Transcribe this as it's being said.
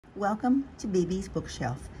Welcome to BB's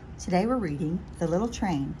Bookshelf. Today we're reading The Little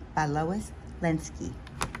Train by Lois Lenski.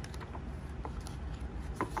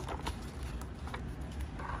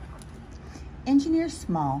 Engineer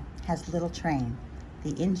Small has a little train.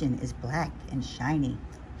 The engine is black and shiny.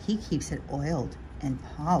 He keeps it oiled and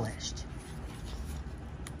polished.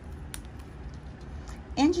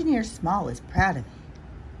 Engineer Small is proud of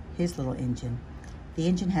his little engine. The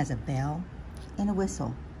engine has a bell and a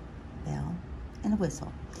whistle. Bell and a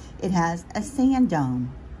whistle. It has a sand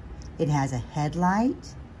dome. It has a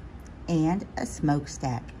headlight and a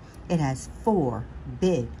smokestack. It has 4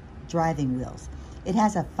 big driving wheels. It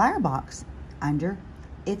has a firebox under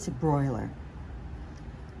its broiler.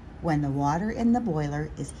 When the water in the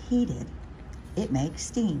boiler is heated, it makes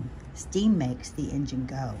steam. Steam makes the engine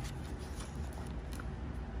go.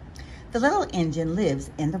 The little engine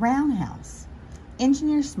lives in the roundhouse.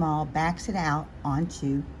 Engineer Small backs it out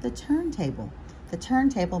onto the turntable. The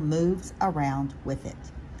turntable moves around with it.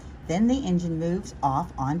 Then the engine moves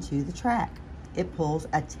off onto the track. It pulls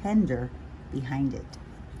a tender behind it.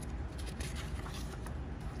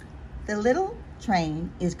 The little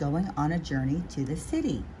train is going on a journey to the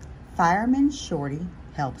city. Fireman Shorty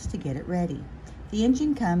helps to get it ready. The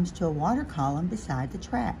engine comes to a water column beside the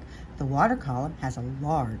track. The water column has a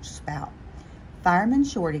large spout. Fireman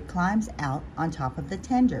Shorty climbs out on top of the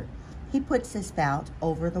tender. He puts the spout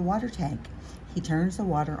over the water tank. He turns the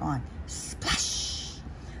water on. Splash!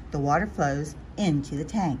 The water flows into the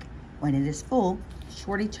tank. When it is full,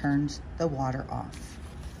 Shorty turns the water off.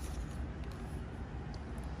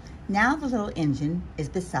 Now the little engine is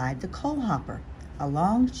beside the coal hopper. A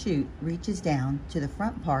long chute reaches down to the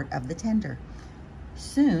front part of the tender.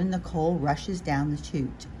 Soon the coal rushes down the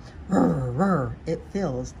chute. Rrr, rrr, it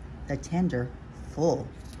fills the tender full.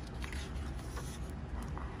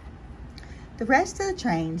 The rest of the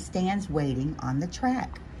train stands waiting on the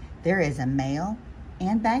track. There is a mail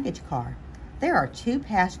and baggage car. There are 2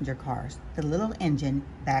 passenger cars. The little engine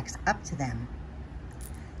backs up to them.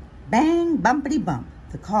 Bang, bumpity bump.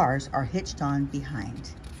 The cars are hitched on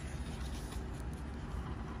behind.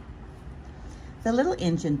 The little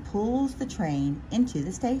engine pulls the train into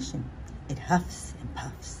the station. It huffs and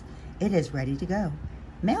puffs. It is ready to go.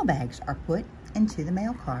 Mail bags are put into the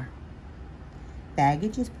mail car.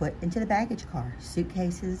 Baggage is put into the baggage car.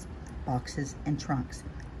 Suitcases, boxes, and trunks.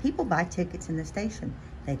 People buy tickets in the station.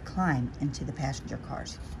 They climb into the passenger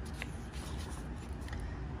cars.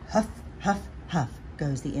 Huff, huff, huff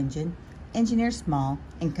goes the engine. Engineer Small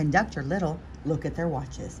and Conductor Little look at their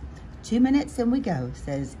watches. 2 minutes and we go,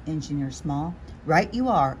 says Engineer Small. Right you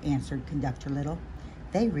are, answered Conductor Little.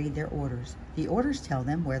 They read their orders. The orders tell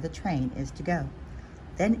them where the train is to go.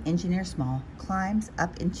 Then Engineer Small climbs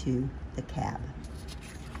up into the cab.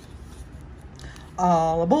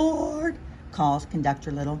 All aboard, calls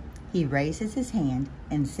Conductor Little. He raises his hand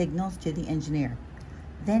and signals to the engineer.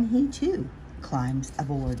 Then he too climbs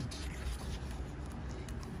aboard.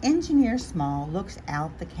 Engineer Small looks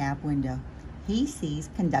out the cab window. He sees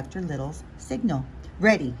Conductor Little's signal.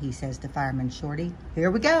 Ready, he says to Fireman Shorty.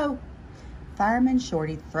 Here we go. Fireman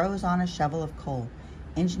Shorty throws on a shovel of coal.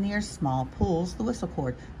 Engineer Small pulls the whistle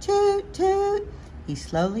cord. Toot, toot. He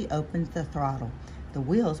slowly opens the throttle. The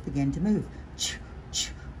wheels begin to move. Choo,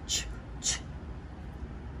 choo, choo, choo.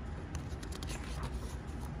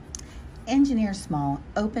 Engineer Small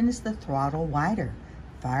opens the throttle wider.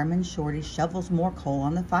 Fireman Shorty shovels more coal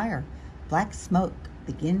on the fire. Black smoke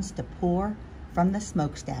begins to pour from the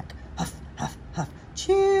smokestack. Huff, huff, huff.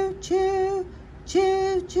 Choo, choo,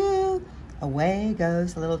 choo, choo. Away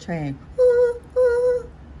goes the little train. Woo, woo.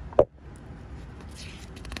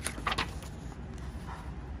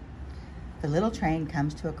 The little train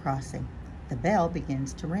comes to a crossing. The bell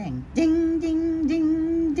begins to ring. Ding, ding,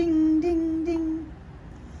 ding, ding, ding, ding.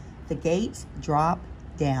 The gates drop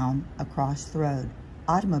down across the road.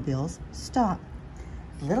 Automobiles stop.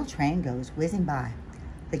 The little train goes whizzing by.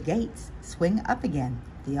 The gates swing up again.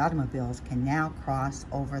 The automobiles can now cross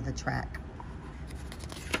over the track.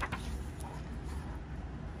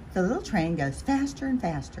 The little train goes faster and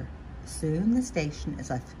faster. Soon the station is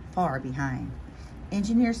left far behind.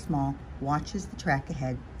 Engineer Small watches the track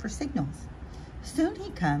ahead for signals. Soon he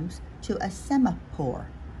comes to a semaphore.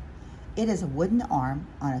 It is a wooden arm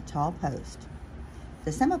on a tall post.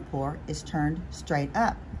 The semaphore is turned straight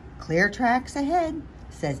up. Clear tracks ahead,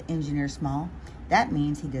 says Engineer Small. That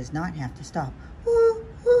means he does not have to stop. Woo,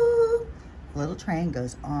 woo. The little train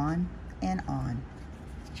goes on and on.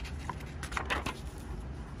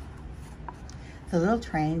 The little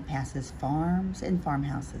train passes farms and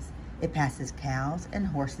farmhouses. It passes cows and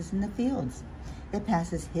horses in the fields. It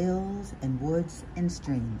passes hills and woods and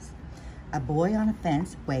streams. A boy on a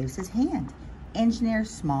fence waves his hand. Engineer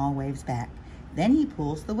Small waves back. Then he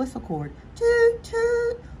pulls the whistle cord. Toot,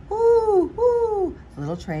 toot, woo, woo. The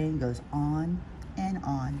little train goes on and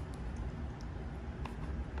on.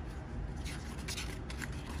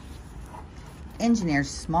 Engineer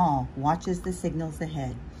Small watches the signals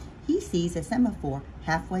ahead. He sees a semaphore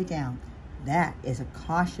halfway down. That is a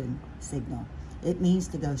caution signal. It means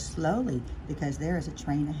to go slowly because there is a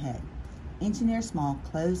train ahead. Engineer Small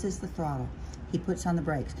closes the throttle. He puts on the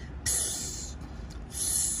brakes. Psst,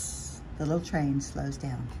 psst. The little train slows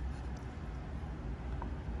down.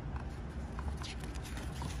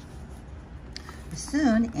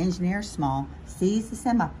 Soon, Engineer Small sees the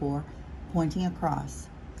semaphore pointing across.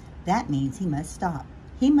 That means he must stop.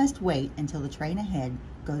 He must wait until the train ahead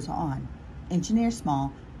goes on. Engineer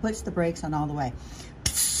Small puts the brakes on all the way.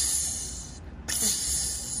 Psst,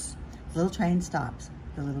 psst. The little train stops.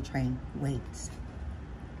 The little train waits.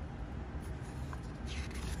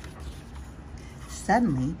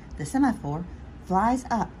 Suddenly, the semaphore flies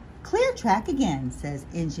up. Clear track again, says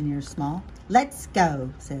Engineer Small. Let's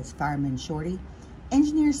go, says Fireman Shorty.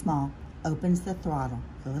 Engineer Small opens the throttle.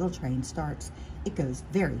 The little train starts. It goes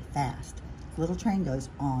very fast. The little train goes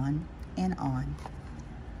on and on.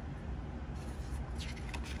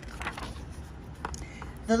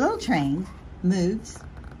 The little train moves.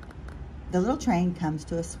 The little train comes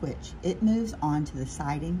to a switch. It moves on to the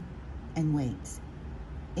siding and waits.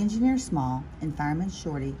 Engineer Small and Fireman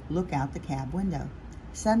Shorty look out the cab window.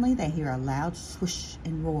 Suddenly they hear a loud swoosh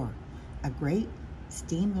and roar. A great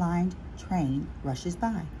steam-lined train rushes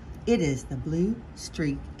by. It is the Blue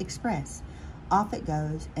Streak Express. Off it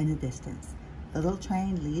goes in the distance. The little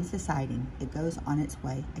train leaves the siding. It goes on its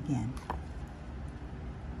way again.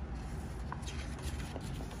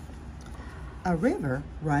 A river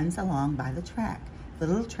runs along by the track. The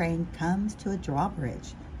little train comes to a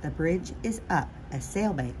drawbridge. The bridge is up. A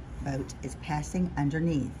sailboat is passing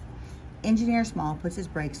underneath. Engineer Small puts his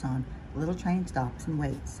brakes on. The little train stops and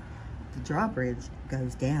waits. The drawbridge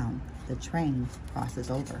goes down. The train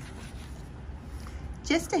crosses over.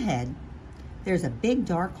 Just ahead, there's a big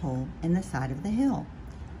dark hole in the side of the hill.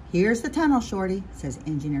 Here's the tunnel, Shorty, says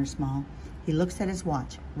Engineer Small. He looks at his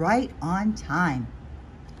watch. Right on time.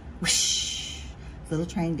 Whoosh! The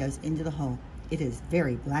little train goes into the hole. It is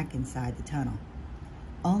very black inside the tunnel.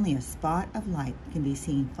 Only a spot of light can be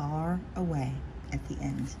seen far away at the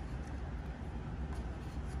end.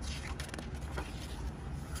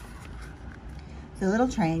 The little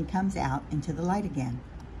train comes out into the light again.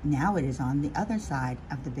 Now it is on the other side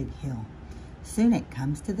of the big hill. Soon it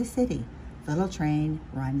comes to the city. The little train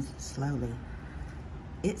runs slowly.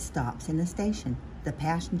 It stops in the station. The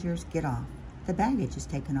passengers get off. The baggage is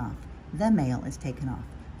taken off. The mail is taken off.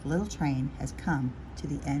 The little train has come to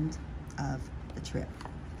the end of the trip.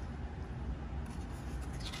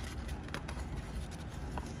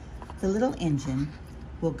 The little engine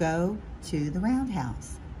will go to the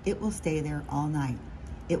roundhouse. It will stay there all night.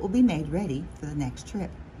 It will be made ready for the next trip.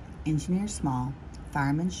 Engineer Small,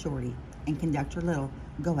 Fireman Shorty, and Conductor Little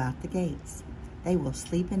go out the gates. They will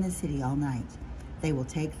sleep in the city all night. They will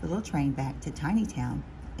take the little train back to Tinytown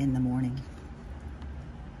in the morning.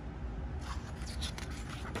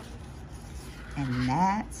 And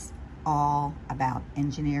that's all about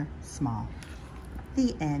Engineer Small.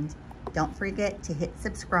 The end. Don't forget to hit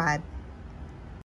subscribe